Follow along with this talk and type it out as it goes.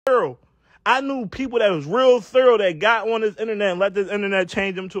thorough. I knew people that was real thorough that got on this internet and let this internet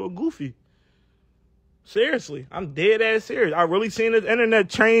change them to a goofy. Seriously, I'm dead ass serious. I really seen this internet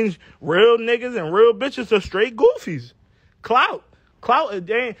change real niggas and real bitches to straight goofies. Clout,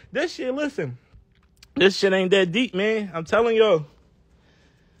 dang. This shit, listen, this shit ain't that deep, man. I'm telling y'all.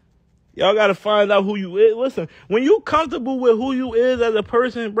 Y'all gotta find out who you is. Listen, when you comfortable with who you is as a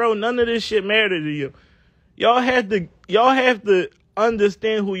person, bro, none of this shit matter to you. Y'all have to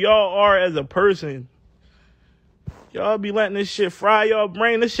understand who y'all are as a person. Y'all be letting this shit fry y'all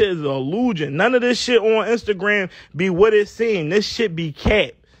brain. This shit is an illusion. None of this shit on Instagram be what it seems. This shit be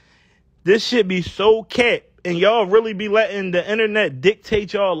cap. This shit be so cap. And y'all really be letting the internet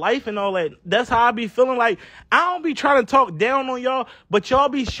dictate y'all life and all that. That's how I be feeling. Like, I don't be trying to talk down on y'all, but y'all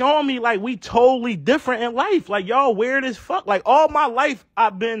be showing me like we totally different in life. Like, y'all weird as fuck. Like, all my life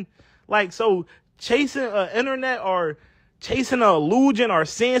I've been like, so chasing an internet or chasing an illusion or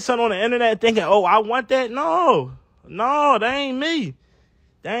seeing something on the internet thinking, oh, I want that. No, that ain't me.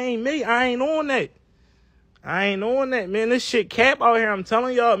 I ain't on that. Man. This shit cap out here. I'm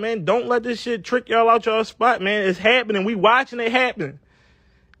telling y'all, man, don't let this shit trick y'all out y'all spot, man. It's happening. We watching it happen.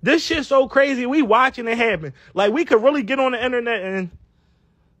 This shit's so crazy. We watching it happen. Like, we could really get on the internet and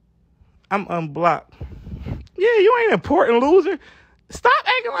I'm unblocked. Yeah, you ain't important, loser. Stop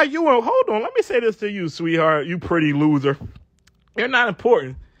acting like you won't. Hold on. Let me say this to you, sweetheart. You pretty loser. You're not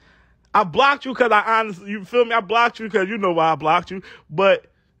important. I blocked you because you feel me? I blocked you because you know why I blocked you. But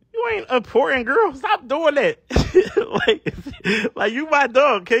you ain't important, girl. Stop doing that. like you my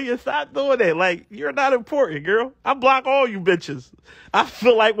dog. Can you stop doing that? Like, you're not important, girl. I block all you bitches. I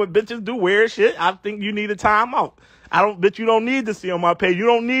feel like when bitches do weird shit, I think you need a timeout. Bitch, you don't need to see on my page. You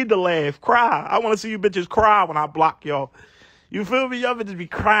don't need to laugh, cry. I want to see you bitches cry when I block y'all. You feel me? Y'all bitches be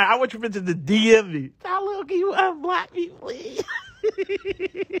crying. I want you bitches to DM me. Talil, can you unblock me, please?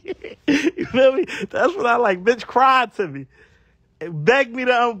 You feel me? That's what I like. Bitch, cry to me. And beg me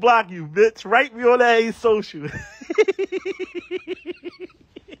to unblock you, bitch. Write me on that social. You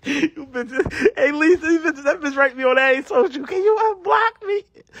bitches. Hey, Lisa, you bitches, that bitch write me on that social. Can you unblock me?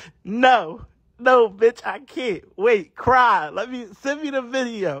 No, bitch, I can't. Wait, cry. Send me the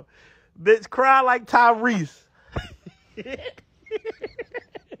video. Bitch, cry like Tyrese.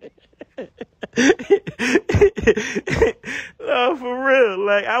 No, for real.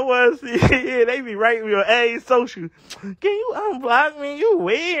 Like, I want to see. Yeah, they be writing me on A social. Can you unblock me? You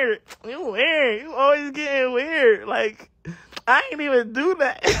weird. You always getting weird. Like, I ain't even do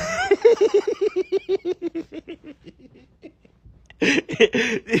that.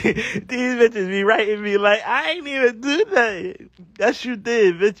 These bitches be writing me like, I ain't even do that. Yes, you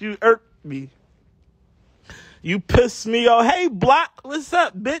did, bitch. You irked me. You pissed me off. Hey, Block, what's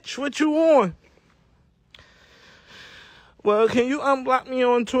up, bitch? What you on? Well, can you unblock me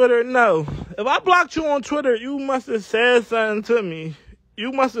on Twitter? No. If I blocked you on Twitter, you must have said something to me.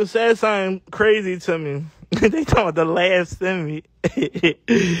 You must have said something crazy to me. They talking about the last in me.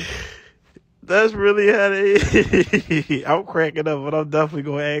 That's really how they... I'm cracking up, but I'm definitely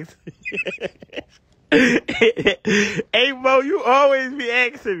going to ask. Hey, Mo, you always be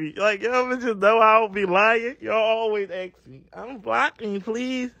asking me. Like, y'all bitches know I don't be lying. Y'all always ask me. Unblock me,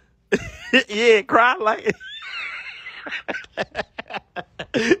 please. Yeah, cry like...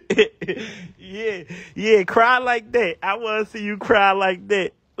 yeah, cry like that. I want to see you cry like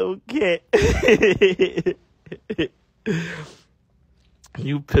that. Okay.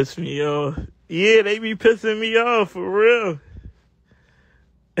 You piss me off. Yeah, they be pissing me off, for real.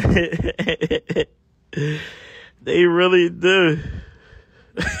 They really do.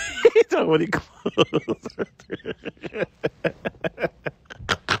 He talking about he close.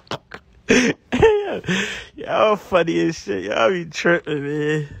 Y'all funny as shit. Y'all be tripping,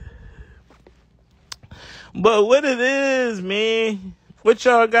 man. But what it is, man, what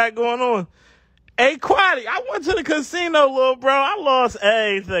y'all got going on? Hey, Quaddy, I went to the casino, little bro. I lost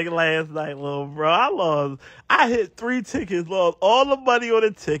everything last night, little bro. I hit 3 tickets, lost all the money on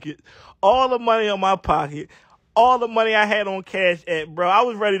the ticket, all the money on my pocket, all the money I had on Cash App, bro. I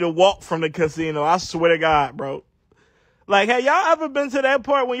was ready to walk from the casino. I swear to God, bro. Like, have y'all ever been to that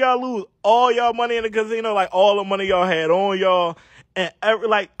part when y'all lose all y'all money in the casino? Like, all the money y'all had on y'all. And,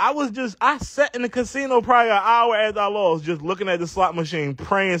 I sat in the casino probably an hour after I lost, just looking at the slot machine,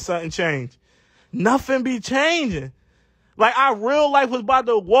 praying something changed. Nothing be changing. Like, I real life was about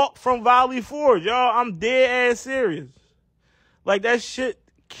to walk from Valley Forge, y'all. I'm dead ass serious. Like, that shit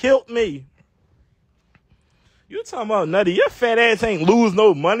killed me. You talking about nutty? Your fat ass ain't lose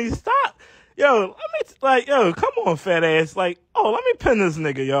no money. Stop. Yo, come on, fat ass. Like, let me pin this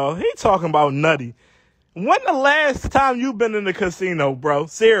nigga, y'all. He talking about nutty. When the last time you been in the casino, bro?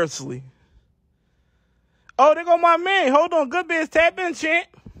 Seriously. Oh, there go my man. Hold on. Good biz. Tap in, champ.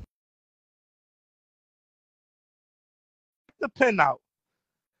 The pin out.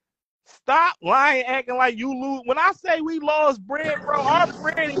 Stop lying, acting like you lose. When I say we lost bread, bro, our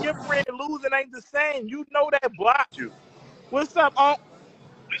bread and your bread losing ain't the same. You know that blocked you. What's up, Unc?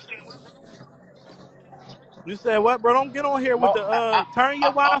 You said what, bro? Don't get on here with No, the turn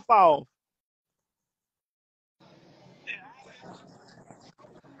your Wi-Fi off.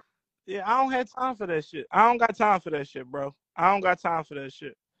 Yeah, I don't have time for that shit. I don't got time for that shit, bro. I don't got time for that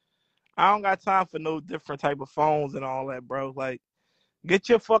shit. I don't got time for no different type of phones and all that, bro. Like, get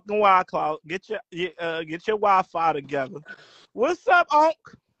your fucking Wi-Fi, get your Wi-Fi together. What's up, Unc?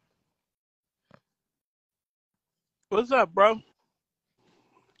 What's up, bro?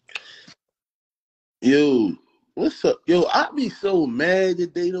 yo, what's up? Yo, I be so mad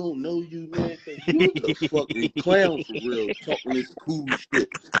that they don't know you, man, because you the fucking clown for real, talking this cool shit.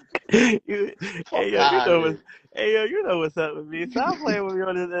 you, Fuck hey yo, you out know of what's here. hey yo, you know what's up with me. Stop playing with me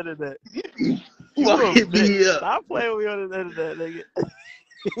on this internet. You be You a fucking bitch. me up. Stop playing with me on this internet, nigga.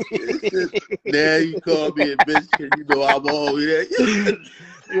 Now you call me a bitch because you know I'm always there.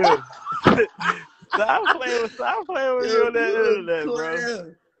 Yeah. Stop playing with me on that You a internet, bro.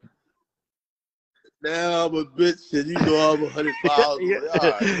 clown. Now I'm a bitch and you know I'm 100 miles Yeah. away.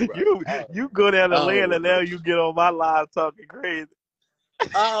 All right, bro. You go down to I don't Atlanta want now, no you get on my live talking crazy.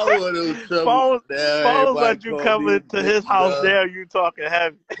 I don't want no trouble. Phones Now everybody let you call come me a into his bitch house now. now, you talking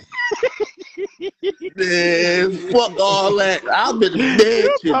heavy. Man, fuck all that. I'm in the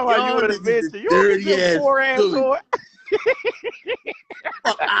You mansion. talking about you Y'all in a niggas is bitch. You don't get dirty your ass poor ass Philly. on.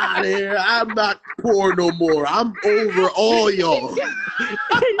 Fuck out of here. I'm not poor no more. I'm over all y'all.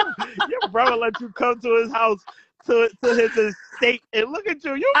 Your brother let you come to his house to his estate and look at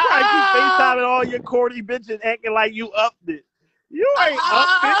you. You probably keep Ah! FaceTiming all your corny bitches acting like you upped it. You ain't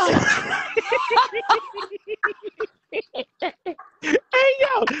upped it. Ah! Hey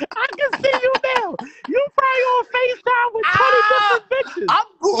yo, I can see you now. You probably on FaceTime with 20 Ah! different bitches. I'm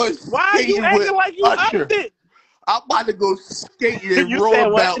going Why are you skating with acting like you upped Usher. it? I'm about to go skating and You said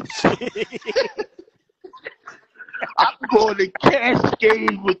what? rollouts. I'm going to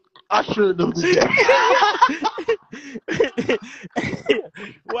Cascade with Usher and them today.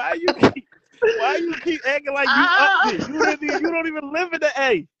 Why you keep acting like you upped it? You don't even live in the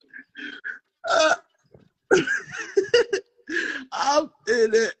A. I'm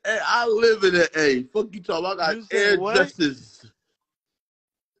in it. I live in the A. Fuck you talking about? I You got said what? addresses.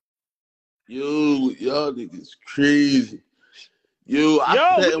 Yo, y'all niggas crazy. Yo, I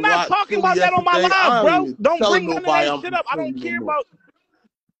Yo, sat we and not watched talking Philly about that on my yesterday. live, I don't bro. even Don't tell bring none of nobody that I'm shit from up. I Philly don't no care more. about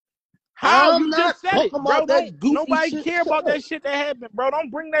how I'm you not just said it, talking bro. about that goofy Nobody shit. care about that shit that happened, bro.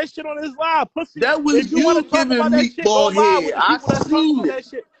 Don't bring that shit on this live, pussy. That was If you want you to talk giving about that me shit, go bald live head. with the I people that's talking seen about it. that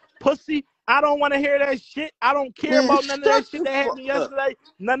shit, pussy. I don't want to hear that shit. I don't care Man, about none of that shut shit the that fuck happened up. yesterday.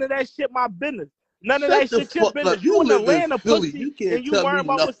 None of that shit my business. None of Shut that the shit your fuck up. business. You You in live in Atlanta, Philly. pussy, You can't and you tell worry me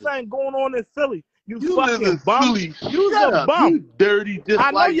about what's nothing. going on in Philly. You You live fucking in bum. Philly. You's Shut a up. bum. You dirty just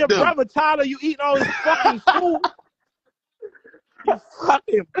I know like your them. brother Tyler. You eating all his fucking food. You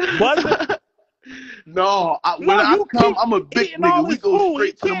fucking buzzer. No, when No, I you come, keep I'm a big eating nigga. all We his go food.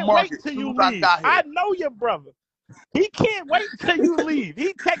 He straight to the can't wait market as till soon you as I leave. got I here. know your brother. He can't wait till you leave.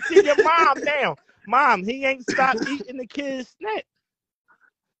 He texting your mom now. Mom, he ain't stopped eating the kid's snack.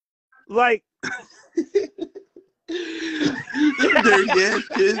 Like, Them dirty ass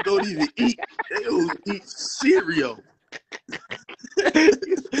kids don't even eat. They don't eat cereal.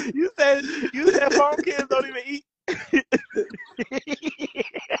 you said phone kids don't even eat.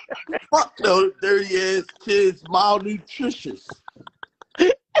 Fuck those dirty ass kids, malnutritious.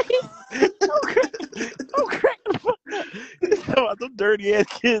 Don't crack the fuck up. You talking about them dirty ass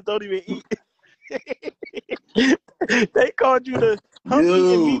kids don't even eat. They called you the him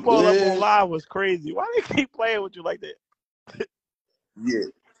eating Yo, meatball up on man. live was crazy. Why they keep playing with you like that? Yeah,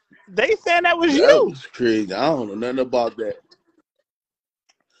 They saying that was that you. was crazy. I don't know nothing about that.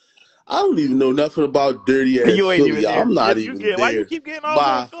 I don't even know nothing about dirty ass You ain't Philly. even there. I'm not You even get why you there. keep getting off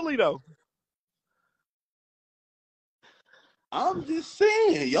on Bye. Philly though? I'm just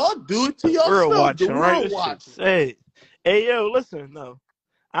saying, y'all do it to We're yourself. The watching, right? world This shit watching. sad. Hey yo, listen, no.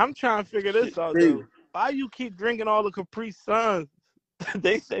 I'm trying to figure Shit this out crazy. though. Why you keep drinking all the Capri Suns?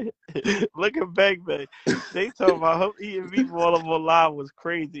 They say looking back, they talking about him eating meatball up on live was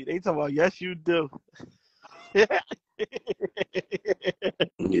crazy. They talking about yes you do.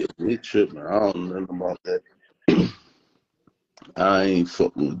 Yeah, they tripping. I don't know nothing about that. I ain't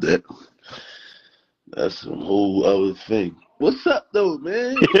fucking with that. That's some whole other thing. What's up, though,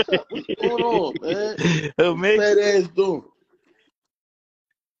 man? What's up? What's going on, man? Oh, What's man. fat ass doing?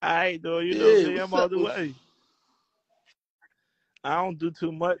 I ain't doing, you know me. Yeah, I'm what's out up? the way. I don't do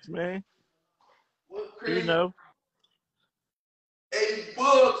too much, man. What You crazy? know. Hey,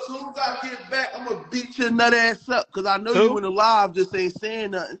 Bug, soon as I get back, I'm gonna beat your nut ass up, because I know you Who? in the live just ain't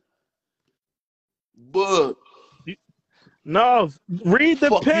saying nothing. Bug. No, read the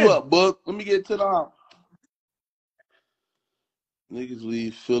Fuck you pen. up, Bug. Let me get to the niggas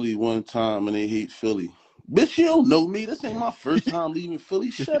leave Philly one time and they hate Philly. Bitch, you don't know me. This ain't my first time leaving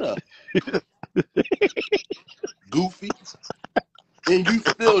Philly. Shut up. Goofy. And you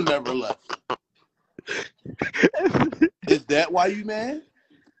still never left. Is that why you mad?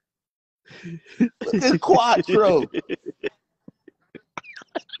 Look at Quattro.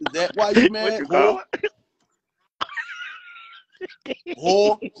 Is that why you What mad? you call it?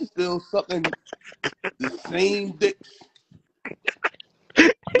 Whore still sucking the same dicks.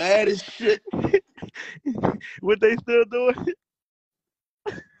 Mad as shit. What they still doing?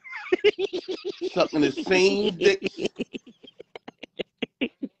 Sucking the same dicks.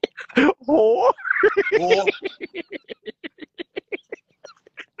 Whore. Whore.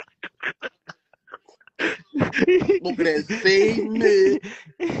 Look at that same mid.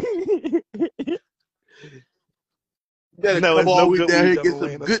 You better No, come it's all no the way good down here weed and in get some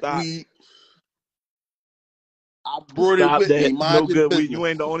Atlanta. good Stop. weed. I brought it Stop with that. me. Mind No your good business. weed. You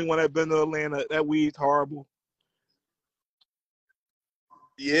ain't the only one that been to Atlanta. That weed's horrible.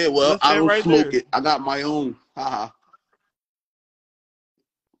 Yeah, well, What's I that don't right smoke there? it. I got my own. Haha.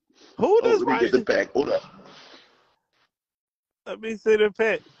 Who Oh, this let me get the right? pack. Hold up. Let me see the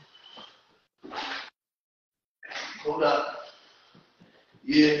pet. Hold up.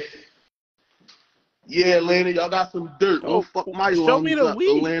 Yeah. Yeah, Atlanta, y'all got some dirt. Don't Oh, fuck my show me lungs the up, weed.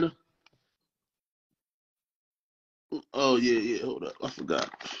 Atlanta. Oh, yeah. Hold up. I forgot.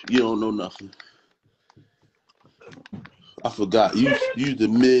 You don't know nothing. I forgot. You the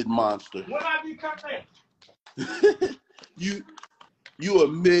mid monster. When I be coming? you a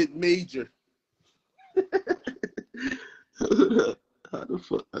mid major. How the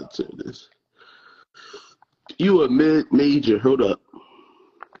fuck I turn this? You a mid major. Hold up.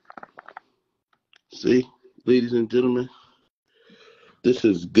 See, ladies and gentlemen, this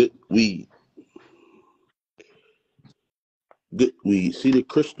is good weed. Good weed. See the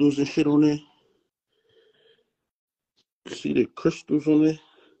crystals and shit on there? See the crystals on there?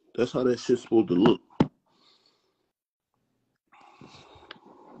 That's how that shit's supposed to look.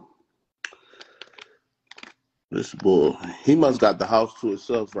 This boy, he must got the house to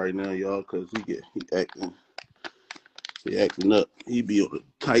himself right now, y'all, cause he acting up. He be on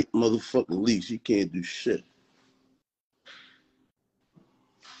a tight motherfucking leash. He can't do shit.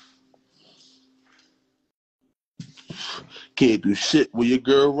 Can't do shit. When your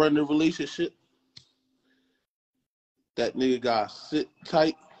girl run the relationship, that nigga got sit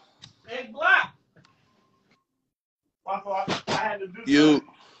tight. Hey, Black. I had to do You, something.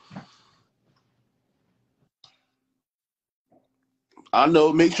 I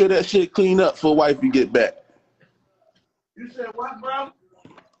know. Make sure that shit clean up for wifey get back. You said what, bro?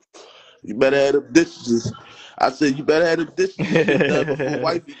 You better have them dishes. I said you better have them dishes and shit done before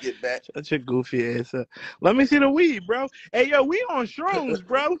wifey get back. Such a goofy ass up. Let me see the weed, bro. Hey, yo, we on shrooms,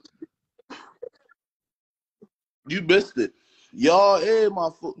 bro. You missed it. Y'all and my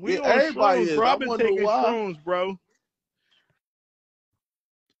foot. We on Everybody shrooms, is. bro. I I've been wanna know taking why. shrooms, bro.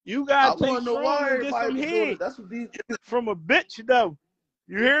 You I gotta take wanna know shrooms why and get everybody some been doing head it. That's what these. from a bitch, though.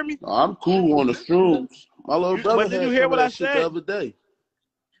 You hear me? I'm cool on the shrooms. My little brother But did you had hear some of what I that shit the said? other day.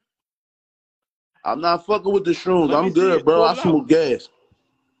 I'm not fucking with the shrooms. Let me I'm see good, it. bro. Pull I it out. smoke gas.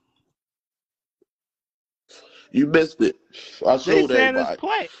 You missed it. I They showed saying it's everybody.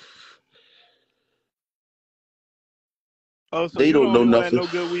 plant. Oh, so They you the don't know only one that nothing. know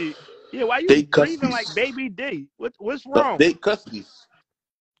good weed. Yeah, why you They breathing like custies. Baby D? What's wrong? They custies.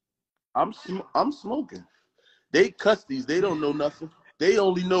 I'm smoking. They custies. They don't know nothing. They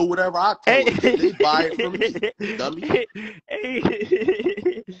only know whatever I tell Hey, them, because they buy it from me, dummy. hey,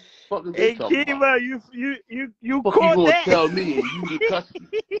 Fuck is they hey, talking about? Kiva, you Fuck you caught gonna that? tell me and you the custy?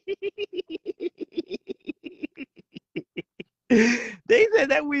 They said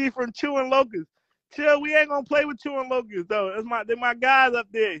that weed from chewing locusts. Chill, we ain't gonna play with chewing locusts though. They're my guys up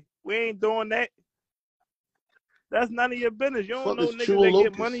there. We ain't doing that. That's none of your business. You don't Fuck know is niggas chewing that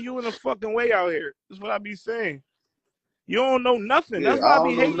get money. locusts? You in the fucking way out here. That's what I be saying. You don't know nothing. Yeah, That's why I I don't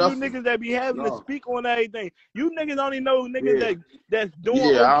be know hating you nothing. niggas that be having to No. speak on everything. You niggas only know niggas Yeah. that's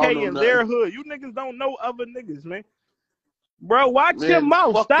doing Yeah, I don't okay know in nothing. their hood. You niggas don't know other niggas, man. Bro, watch your Man,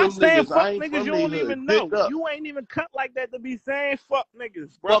 mouth. fuck Stop them saying niggas. I fuck ain't niggas from you they don't hood. even Dick know. up. You ain't even cut like that to be saying fuck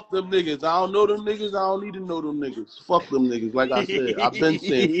niggas, bro. Fuck them niggas. I don't know them niggas. I don't need to know them niggas. Fuck them niggas. Like I said, I've been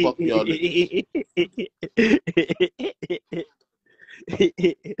saying fuck y'all niggas.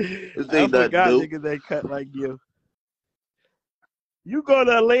 This I ain't nothing forgot new. niggas ain't cut like you. You go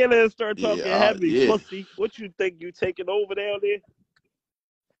to Atlanta and start talking heavy, Yeah. pussy. What you think you taking over down there?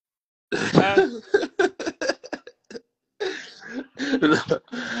 Huh?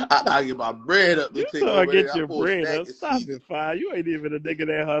 I gotta get my bread up to You take trying over to there. get I your pull a bread stack up. of Stop seeds. it, Fi. You ain't even a nigga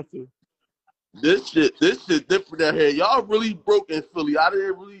that hustle. This shit different out here. Y'all really broke in Philly. I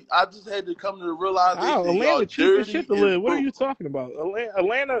just had to come to the realization y'all Atlanta cheap as shit dirty to and live. What are broke. you talking about?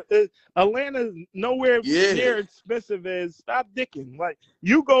 Atlanta's nowhere near expensive as stop dicking. Like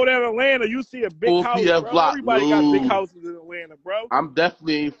you go down to Atlanta, you see a big 4 house, PF bro. block. Everybody got big No. houses in Atlanta, bro. I'm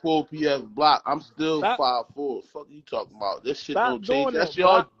definitely ain't 4 PF block. I'm still Stop 5'4". Fuck you talking about? This shit stop don't change. doing That's that,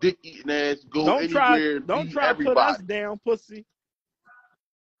 y'all block. dick eating ass. Go anywhere and Don't be try to put us everybody. down, pussy.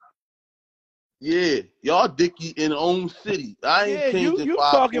 Yeah, y'all dick eating own city. I ain't Yeah, changing you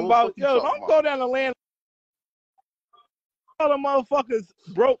 5'4". talking about Fuck you talking don't about? go down to Atlanta. All the motherfuckers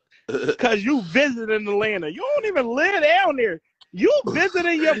broke because you visiting Atlanta. You don't even live down there. You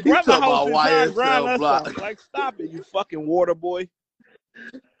visiting your He brother talking house about and trying to grind YSL us block. out. Like, stop it, you fucking water boy.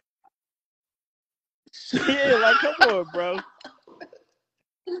 Yeah, like, come on, bro.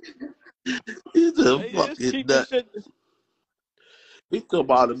 He's a It's fucking cheap nut. as shit. He talking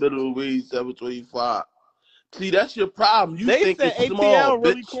about the minimum wage 7.25. See, that's your problem. You They think said it's small, ATL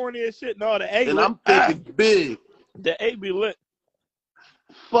really bitch. corny as shit. No, the A And lit. I'm thinking big. The A be lit.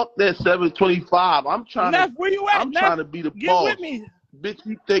 Fuck that 7.25. Neff, where you at, I'm Neff? trying to be the Get boss. with me. Bitch,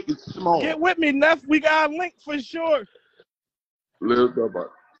 you think it's small. Get with me, Neff. We got a link for sure. Little bit.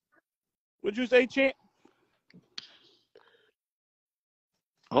 What'd you say, champ?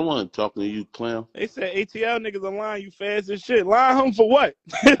 I wasn't talking to you, clown. They said ATL niggas are lying you fast as shit. Lying home for what?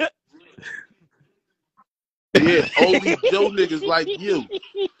 Yeah, only Joe niggas like you.